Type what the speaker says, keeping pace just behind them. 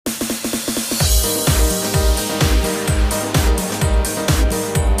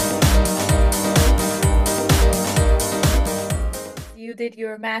you did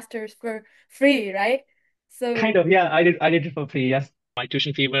your master's for free, right? Kind So, of, yeah. I did it for free. Yes, my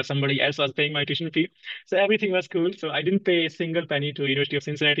tuition fee was somebody else was paying my tuition fee, so everything was cool. So I didn't pay a single penny to University of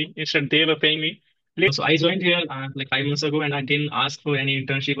Cincinnati. Instead, they were paying me. So I joined here like 5 months ago, and I didn't ask for any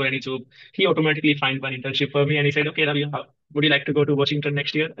internship or any job. He automatically found one internship for me, and he said, "Okay, Ravi, would you like to go to Washington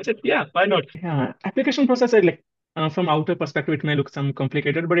next year?" I said, "Yeah, why not?" Yeah, application process is like from outer perspective, it may look some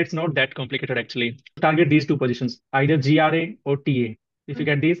complicated, but it's not that complicated actually. Target these two positions, either GRA or TA. If you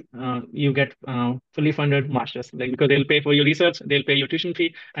get these, you get fully funded masters, like because they'll pay for your research, they'll pay your tuition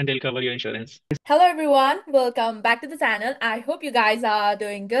fee, and they'll cover your insurance. hello everyone, welcome back to the channel. I hope you guys are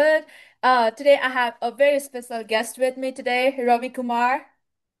doing good. Today I have a very special guest with me today, Ravi Kumar.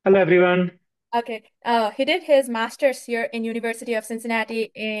 Hello, everyone. Okay, he did his master's here in University of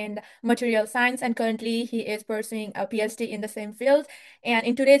Cincinnati in material science, and currently he is pursuing a PhD in the same field. And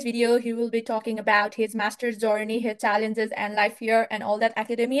in today's video, he will be talking about his master's journey, his challenges, and life here, and all that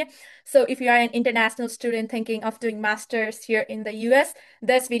academia. So, if you are an international student thinking of doing master's here in the US,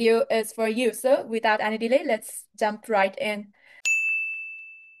 this video is for you. So, without any delay, let's jump right in.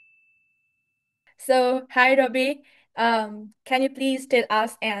 So, hi, Robbie. Can you please tell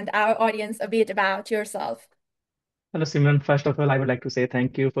us and our audience a bit about yourself? Hello, Simran. First of all, I would like to say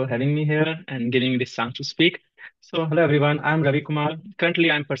thank you for having me here and giving me this chance to speak. So, hello, everyone. I'm Ravi Kumar.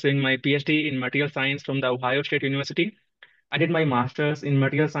 Currently, I'm pursuing my PhD in material science from the Ohio State University. I did my master's in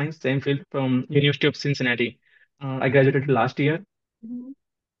material science, same field from University of Cincinnati. I graduated last year. Mhm.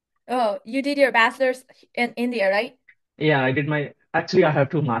 Oh, you did your bachelor's in India, right? Yeah, actually, I have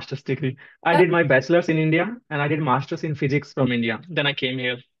two master's degree. I Oh, did my bachelor's in India and I did master's in physics from India. Then I came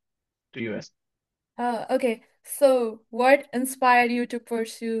here to US. okay. So, what inspired you to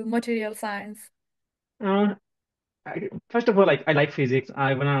pursue material science? Uh, First of all, I like physics.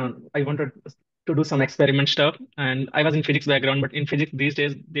 I wanted to do some experiment stuff, and I was in physics background. But in physics these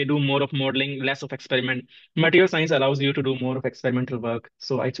days, they do more of modeling, less of experiment. Material science allows you to do more of experimental work,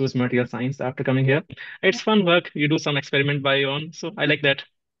 so I chose material science after coming here. It's fun work. You do some experiment by your own, so I like that.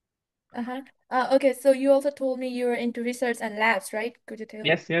 Uh-huh. Okay, so you also told me you were into research and labs, right? Could you tell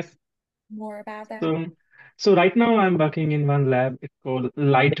Yes, yes. more about that? So, so right now I'm working in one lab. It's called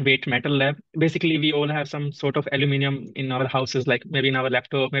lightweight metal lab. Basically, we all have some sort of aluminum in our houses, like maybe in our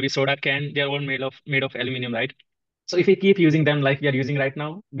laptop, maybe soda can. They're all made of aluminum, right? So if we keep using them like we are using right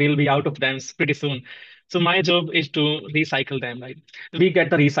now, we'll be out of them pretty soon. So my job is to recycle them, right? We get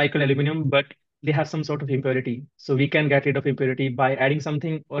the recycled aluminum, but they have some sort of impurity. So we can get rid of impurity by adding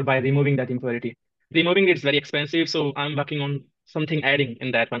something or by removing that impurity. Removing it is very expensive, so I'm working on something adding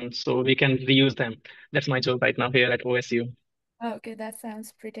in that one so we can reuse them. That's my job right now here at OSU. Okay, that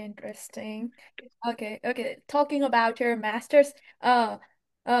sounds pretty interesting. Okay. Talking about your master's, uh,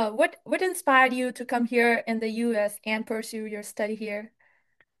 what inspired you to come here in the US and pursue your study here?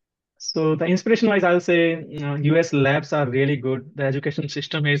 So the inspiration wise, I'll say US labs are really good. The education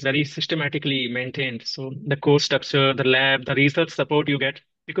system is very systematically maintained. So the course structure, the lab, the research support you get,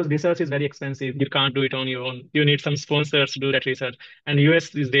 because research is very expensive. You can't do it on your own. You need some sponsors to do that research. And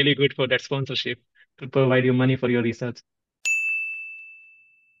US is really good for that sponsorship to provide you money for your research.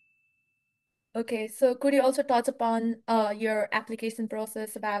 Okay, so could you also touch upon your application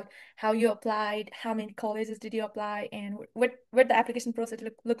process about how you applied, how many colleges did you apply, and what the application process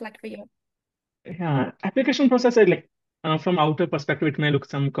look like for you? Yeah, application process is like from outer perspective, it may look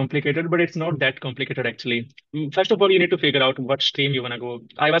some complicated, but it's not that complicated actually. First of all, you need to figure out what stream you want to go.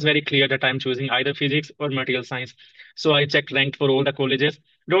 I was very clear that I'm choosing either physics or material science. So I checked rank for all the colleges.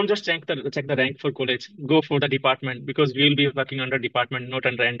 Don't just check the rank for college. Go for the department because we'll be working under department, not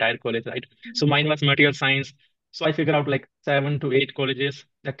under entire college, right? So mine was material science. So I figured out like 7 to 8 colleges.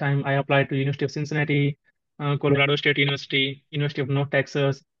 That time I applied to University of Cincinnati, Colorado State University, University of North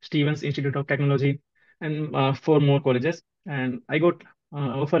Texas, Stevens Institute of Technology, and four more colleges. And I got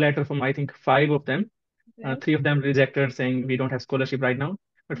offer letter from I think five of them. Okay. Three of them rejected, saying we don't have scholarship right now.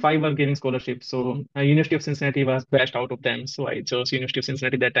 But five were giving scholarship. So University of Cincinnati was best out of them. So I chose University of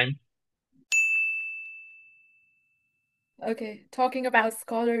Cincinnati that time. Okay, talking about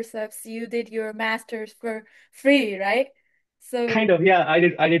scholarships, you did your master's for free, right? Kind So of, yeah. I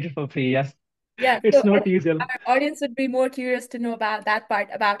did it for free. Yes, yeah, it's so not usual. our audience would be more curious to know about that part,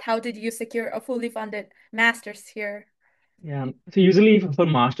 about how did you secure a fully funded master's here? Yeah. So usually for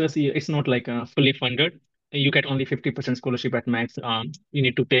masters, it's not like fully funded. You get only 50% scholarship at max. You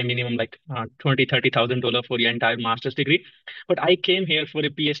need to pay minimum like 20, $30,000 for your entire master's degree. But I came here for a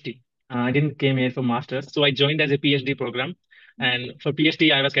PhD. I didn't came here for masters. So I joined as a PhD program. And for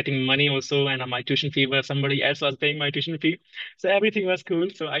PhD, I was getting money also, and my tuition fee was somebody else was paying my tuition fee. So everything was cool.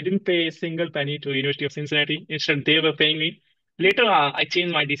 So I didn't pay a single penny to University of Cincinnati. Instead, they were paying me. Later, I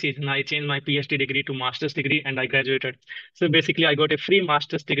changed my decision. I changed my PhD degree to master's degree, and I graduated. So basically, I got a free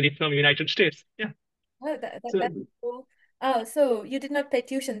master's degree from United States. Yeah. Oh, that's So cool. Oh, so you did not pay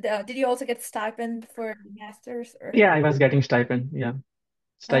tuition. Did you also get stipend for the masters or? yeah, I was getting stipend. Yeah, Oh,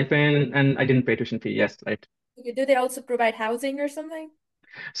 stipend, and I didn't pay tuition fee. Yes, right. okay. Do they also provide housing or something?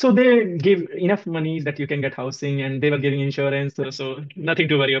 So they give enough money that you can get housing, and they were giving insurance, so nothing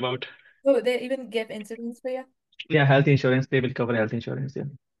to worry about. Oh, they even give insurance for you? Yeah, health insurance, they will cover health insurance. Yeah,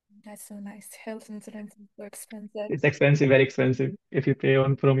 That's so nice. Health insurance is so expensive. it's expensive, very expensive if you pay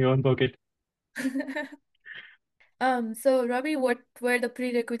on from your own pocket. So Ravi, what were the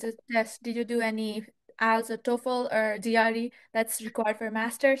prerequisite tests? Did you do any IELTS or TOEFL or GRE that's required for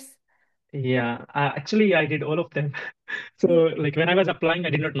masters? Yeah, actually, I did all of them. So, Oh, like when I was applying, I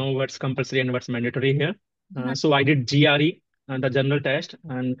did not know what's compulsory and what's mandatory here. mhm. So I did GRE, the general test,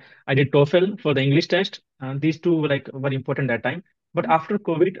 and I did TOEFL for the English test. These two were important at that time. But after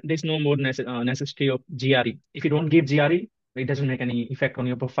COVID, there's no more necessity of GRE. If you don't give GRE, it doesn't make any effect on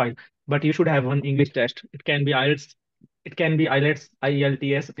your profile. But you should have one English test. It can be IELTS,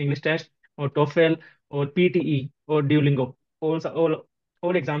 IELTS English test, or TOEFL, or PTE, or Duolingo.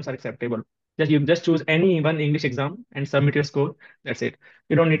 All exams are acceptable. You just choose any one English exam and submit your score. That's it.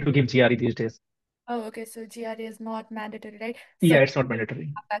 You don't need to give GRE these days. Oh, okay. So GRE is not mandatory, right? So Yeah, it's not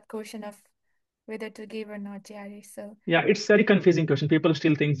mandatory. that question of whether to give or not GRE. So, Yeah, it's very confusing question. People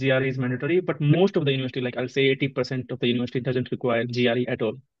still think GRE is mandatory, but most of the university, like I'll say 80% of the university doesn't require GRE at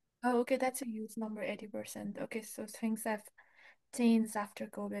all. oh, okay, that's a huge number, 80%. Okay, so things have changed after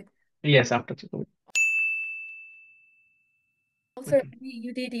COVID. Yes, after COVID. Also, Okay. Ravi,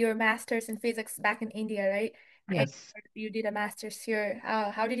 you did your master's in physics back in India, right? And Yes. you did a master's here.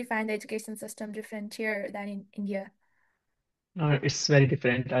 How did you find the education system different here than in India? It's very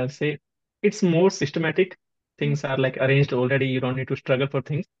different. I'll say it's more systematic. Mhm. Things are like arranged already. You don't need to struggle for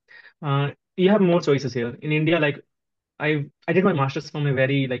things. You have more choices here. In India, like I did my master's from a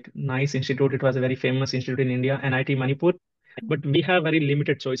very nice institute. It was a very famous institute in India, NIT Manipur. But we have very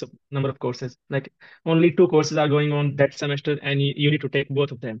limited choice of number of courses. Like only two courses are going on that semester, and you need to take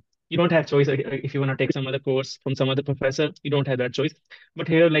both of them. You don't have choice if you want to take some other course from some other professor. You don't have that choice. But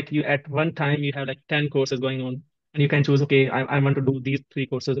here, like you at one time, you have like 10 courses going on, and you can choose. Okay, I want to do these three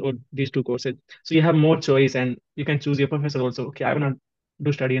courses or these two courses. So you have more choice, and you can choose your professor also. Okay, I want to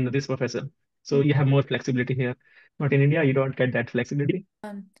do study under this professor. So you have more flexibility here. But in India, you don't get that flexibility.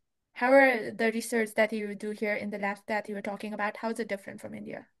 Um, how are the research that you do here in the lab that you were talking about? How is it different from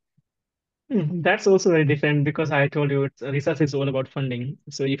India? That's also very different because I told you research is all about funding.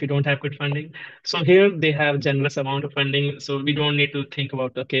 So if you don't have good funding, so here they have generous amount of funding. So we don't need to think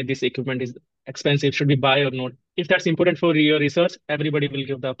about, okay, this equipment is expensive, should we buy or not? If that's important for your research, everybody will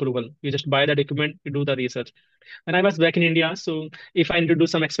give the approval. You just buy that equipment, you do the research. When I was back in India, so if I need to do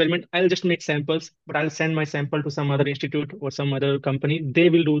some experiment, I'll just make samples, but I'll send my sample to some other institute or some other company. They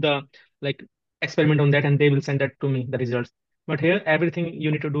will do the like experiment on that and they will send that to me, the results. But here, everything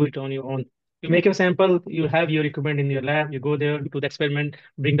you need to do it on your own. You make your sample, you have your equipment in your lab, you go there, do the experiment,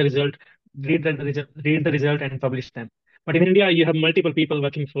 bring the result, read the result and publish them. But in India, you have multiple people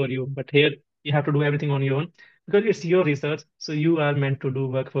working for you. But here, you have to do everything on your own because it's your research. So you are meant to do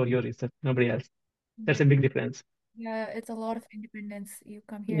work for your research, nobody else. That's Mhm. a big difference. Yeah, it's a lot of independence you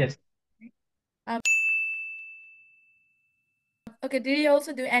come here. Yes. Right? Um, okay, did you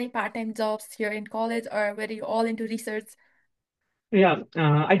also do any part-time jobs here in college or were you all into research? Yeah.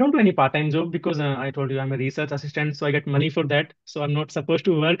 I don't do any part-time job because I told you I'm a research assistant, so I get money for that. So I'm not supposed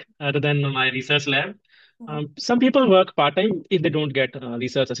to work other than my research lab. Mhm. Some people work part-time if they don't get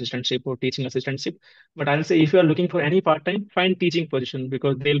research assistantship or teaching assistantship. But I'll say if you are looking for any part-time, find teaching position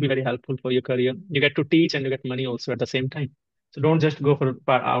because they'll be very helpful for your career. You get to teach and you get money also at the same time. So don't just go for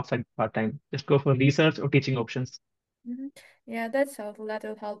outside part-time. Just go for research or teaching options. Mhm. Yeah, that's helpful. That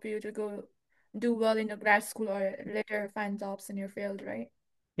will help you to go do well in your grad school or later find jobs in your field, right?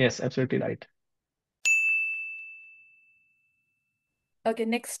 Yes, absolutely right. Okay,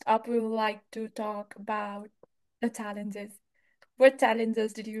 next up, we would like to talk about the challenges. What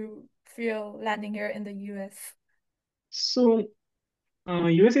challenges did you feel landing here in the US? So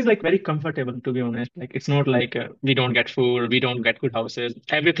US is like very comfortable to be honest. Like it's not like we don't get food, we don't get good houses.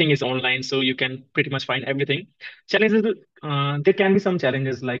 Everything is online, so you can pretty much find everything. Challenges, there can be some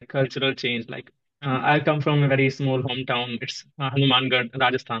challenges like cultural change. Like I come from a very small hometown. It's Hanumangarh,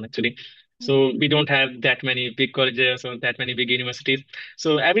 Rajasthan actually. So we don't have that many big colleges or that many big universities.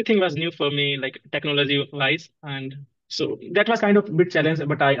 So everything was new for me, like technology wise, and So that was kind of a bit challenge,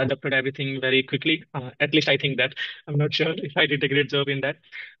 but I adapted everything very quickly. At least I think that. I'm not sure if I did a great job in that,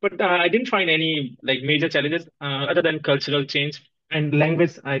 but I didn't find any like major challenges other than cultural change and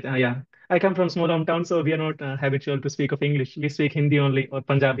language. Yeah, I come from small hometown, so we are not habitual to speak of English. We speak Hindi only or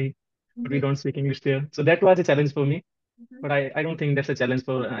Punjabi, but we Mhm. don't speak English there. So that was a challenge for me. Mhm. But I don't think that's a challenge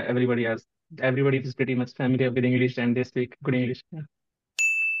for everybody else. Everybody is pretty much familiar with English and they speak good English. Yeah.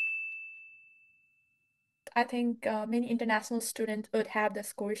 I think many international students would have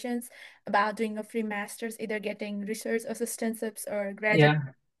these questions about doing a free master's, either getting research assistantships or graduate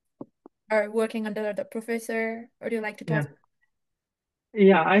Yeah. or working under the professor. Or do you like to Yeah. talk?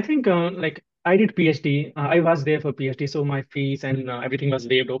 Yeah, I think like I did PhD. I was there for PhD, so my fees and everything was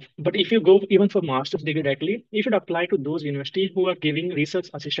waived off. But if you go even for master's degree directly, you should apply to those universities who are giving research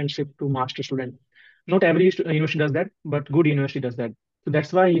assistantship to master student. Not every university does that, but good university does that. So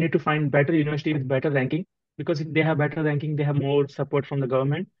that's why you need to find better university with better ranking because if they have better ranking, they have more support from the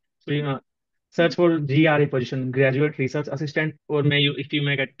government. So you know, search for GRA position, graduate research assistant, or may you if you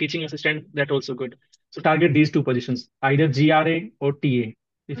may get teaching assistant, that also good. So target these two positions, either GRA or TA.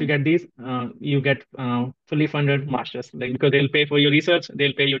 If you Mhm. get these, you get fully funded masters, like because they'll pay for your research,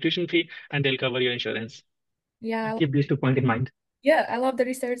 they'll pay your tuition fee, and they'll cover your insurance. Yeah, Keep these 2 points in mind. yeah, I love the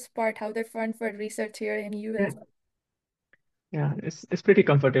research part, how they fund for research here in Yeah, US. yeah, it's pretty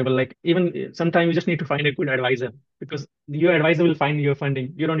comfortable. Like even sometimes you just need to find a good advisor because your advisor will find your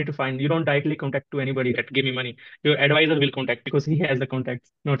funding. You don't need to find. You don't directly contact to anybody that give me money. Your advisor will contact because he has the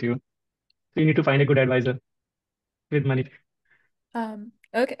contacts, not you. So you need to find a good advisor with money.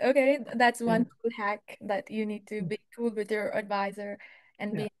 Okay, okay, that's Yeah, one cool hack that you need to be cool with your advisor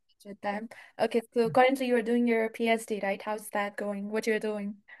and be yeah. in touch with them. Okay, so currently you're doing your PhD, right? How's that going? What you're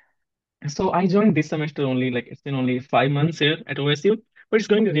doing? So I joined this semester only, like it's been only 5 months here at OSU, but it's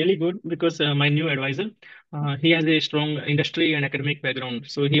going really good because my new advisor, he has a strong industry and academic background.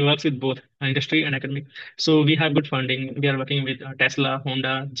 So he works with both industry and academic. So we have good funding. We are working with Tesla,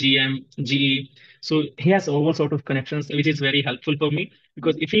 Honda, GM, GE. So he has all sort of connections, which is very helpful for me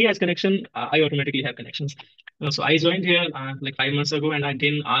because if he has connection, I automatically have connections. So I joined here like 5 months ago, and I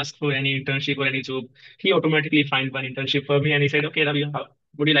didn't ask for any internship or any job. He automatically find one internship for me, and he said, "Okay, Ravi,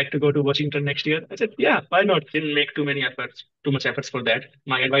 would you like to go to Washington next year?" I said, "Yeah, why not?" Didn't make too much efforts for that.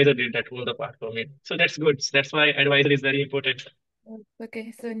 My advisor did that all the part for me. So that's good. That's why advisor is very important.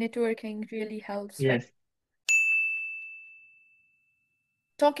 Okay, so networking really helps, right? Yes.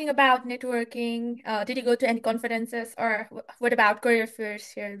 Talking about networking, did you go to any conferences or what about career fairs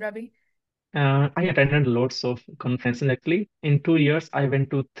here, Ravi? I attended lots of conferences actually. In 2 years, I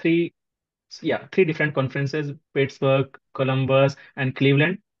went to three different conferences, Pittsburgh, Columbus, and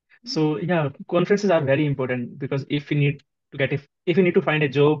Cleveland. So yeah, conferences are very important because if you need to find a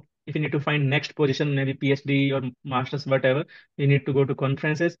job, if you need to find next position, maybe PhD or masters, whatever, you need to go to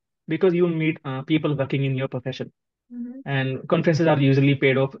conferences because you meet people working in your profession. Mm-hmm. And conferences are usually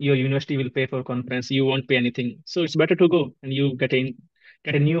paid off. Your university will pay for conference. You won't pay anything. So it's better to go and you get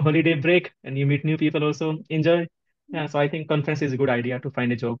a new holiday break and you meet new people also. Enjoy. Yeah, so I think conference is a good idea to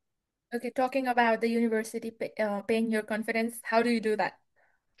find a job. Okay, talking about the university paying your conference, how do you do that?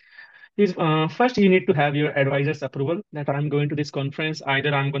 Is first you need to have your advisor's approval that I'm going to this conference.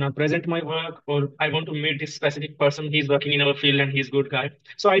 Either I'm gonna present my work or I want to meet this specific person. He's working in our field and he's good guy.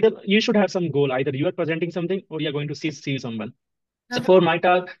 So either you should have some goal. Either you are presenting something or you're going to see someone. So Uh-huh. for my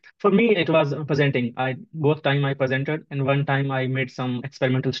task, for me, it was presenting. I both time I presented, and one time I made some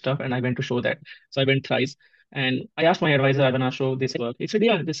experimental stuff, and I went to show that. So I went thrice, and I asked my advisor, "I wanna show this work." He said,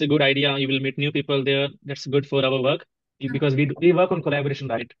 "Yeah, this is a good idea. You will meet new people there. That's good for our work because we work on collaboration,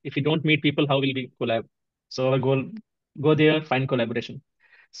 right? If we don't meet people, how will we collab? So our goal, go there, find collaboration."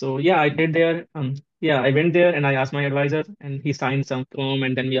 So yeah, I did there. Yeah, I went there and I asked my advisor, and he signed some form,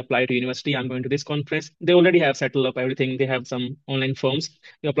 and then we applied to university. I'm going to this conference. They already have settled up everything. They have some online forms.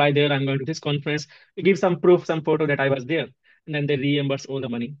 You apply there. I'm going to this conference. You give some proof, some photo that I was there, and then they reimburse all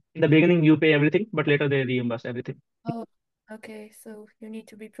the money. In the beginning, you pay everything, but later they reimburse everything. Oh, okay. So you need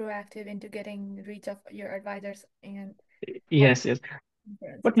to be proactive into getting reach of your advisors and all Yes, yes.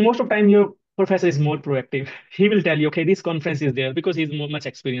 But conferences. most of the time, your professor is more proactive. He will tell you, okay, this conference is there because he's more much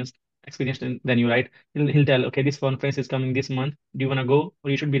experienced than you, right? He'll tell, okay, this conference is coming this month. Do you want to go,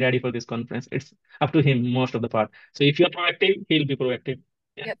 or you should be ready for this conference? It's up to him most of the part. So if you're proactive, he'll be proactive.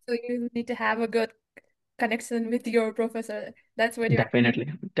 Yeah, Yeah, so you need to have a good connection with your professor. That's what you're.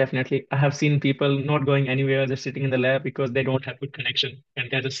 definitely, definitely. I have seen people not going anywhere, just sitting in the lab because they don't have good connection, and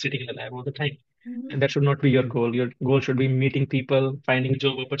they're just sitting in the lab all the time. Mhm. And that should not be your goal. Your goal should be meeting people, finding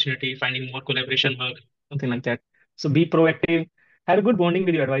job opportunity, finding more collaboration work, something like that. So be proactive, have a good bonding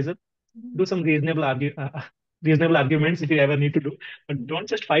with your advisor, Mhm. do some reasonable argue. reasonable arguments if you ever need to do, but Mhm. don't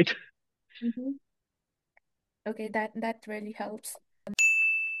just fight. Mhm. Okay, that really helps.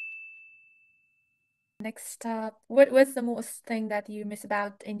 Next up, what's the most thing that you miss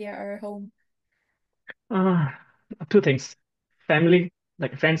about India or home? Uh, Two things. Family,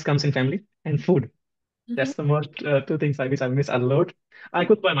 like friends comes in family, and food. Mm-hmm. That's the most two things I miss a lot. I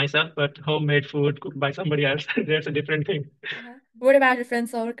cook by myself, but homemade food cooked by somebody else, that's a different thing. Uh-huh. What about your friend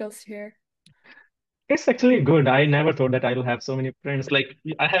circles here? It's actually good. I never thought that I will have so many friends. Like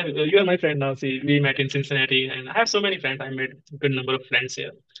I have, you are my friend now. See, we met in Cincinnati, and I have so many friends. I made a good number of friends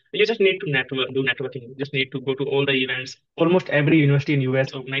here. You just need to network, do networking. You just need to go to all the events. Almost every university in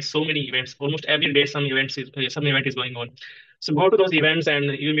US organize so many events. Almost every day, some event is going on. So go to those events, and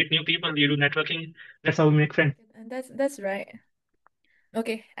you meet new people. You do networking. That's how we make friends. And that's right.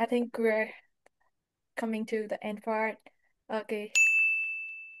 Okay, I think we're coming to the end part. Okay,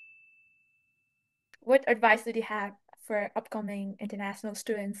 what advice do you have for upcoming international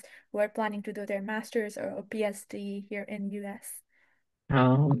students who are planning to do their master's or a PhD here in US?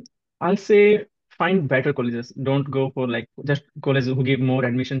 Um, I'll say find better colleges. Don't go for like just colleges who give more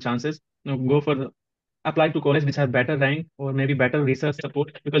admission chances. No, go for apply to college which have better rank or maybe better research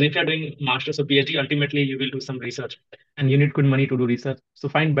support. Because if you're doing masters or PhD, ultimately you will do some research, and you need good money to do research. So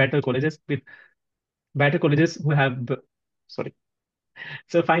find better colleges with better colleges who have sorry.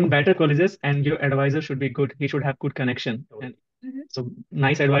 So find better colleges, and your advisor should be good. He should have good connection. And Mm-hmm. so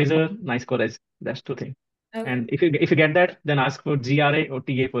nice advisor, nice college. That's two things. Okay. And if you get that, then ask for GRA or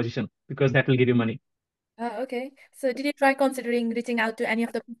TA position because that will give you money. Okay. So did you try considering reaching out to any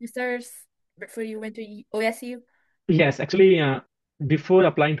of the professors before you went to OSU? Yes, actually, before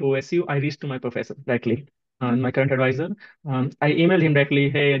applying to OSU, I reached to my professor directly, my current advisor. I emailed him directly,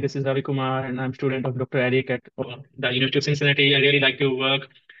 hey, this is Ravi Kumar, and I'm student of Dr. Eric at the University of Cincinnati. I really like your work.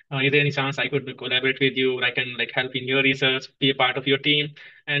 Is there any chance I could collaborate with you? I can like help in your research, be a part of your team.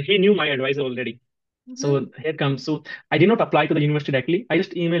 And he knew my advisor already. Mm-hmm. So here comes. So I did not apply to the university directly. I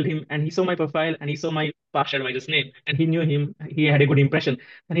just emailed him, and he saw my profile and he saw my past advisor's name, and he knew him. He had a good impression,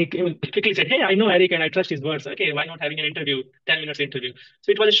 and he came, quickly said, "Hey, I know Eric, and I trust his words. Okay, why not having an interview, 10 minutes interview?"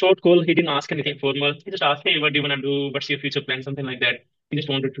 So it was a short call. He didn't ask anything formal. He just asked, "Hey, what do you want to do? What's your future plan?" Something like that. He just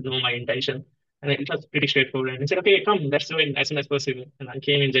wanted to know my intention, and it was pretty straightforward. And he said, "Okay, come, let's do it as soon as possible." And I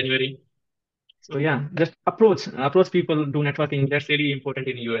came in January. So yeah, just approach people, do networking. That's really important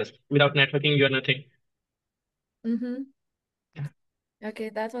in US. Without networking, you're nothing. Mm-hmm. Yeah. Okay,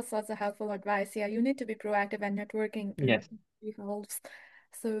 that was also helpful advice. Yeah, you need to be proactive and networking Yes. really helps.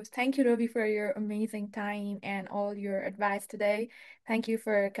 So thank you, Ravi, for your amazing time and all your advice today. Thank you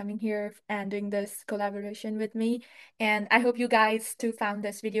for coming here and doing this collaboration with me. And I hope you guys too found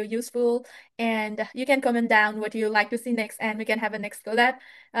this video useful. And you can comment down what you like to see next, and we can have a next collab.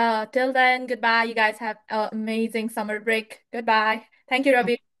 Till then, goodbye. You guys have an amazing summer break. Goodbye. Thank you,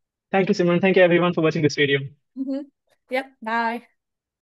 Ravi. Thank you, Simran. Thank you, everyone, for watching this video. Yep, bye.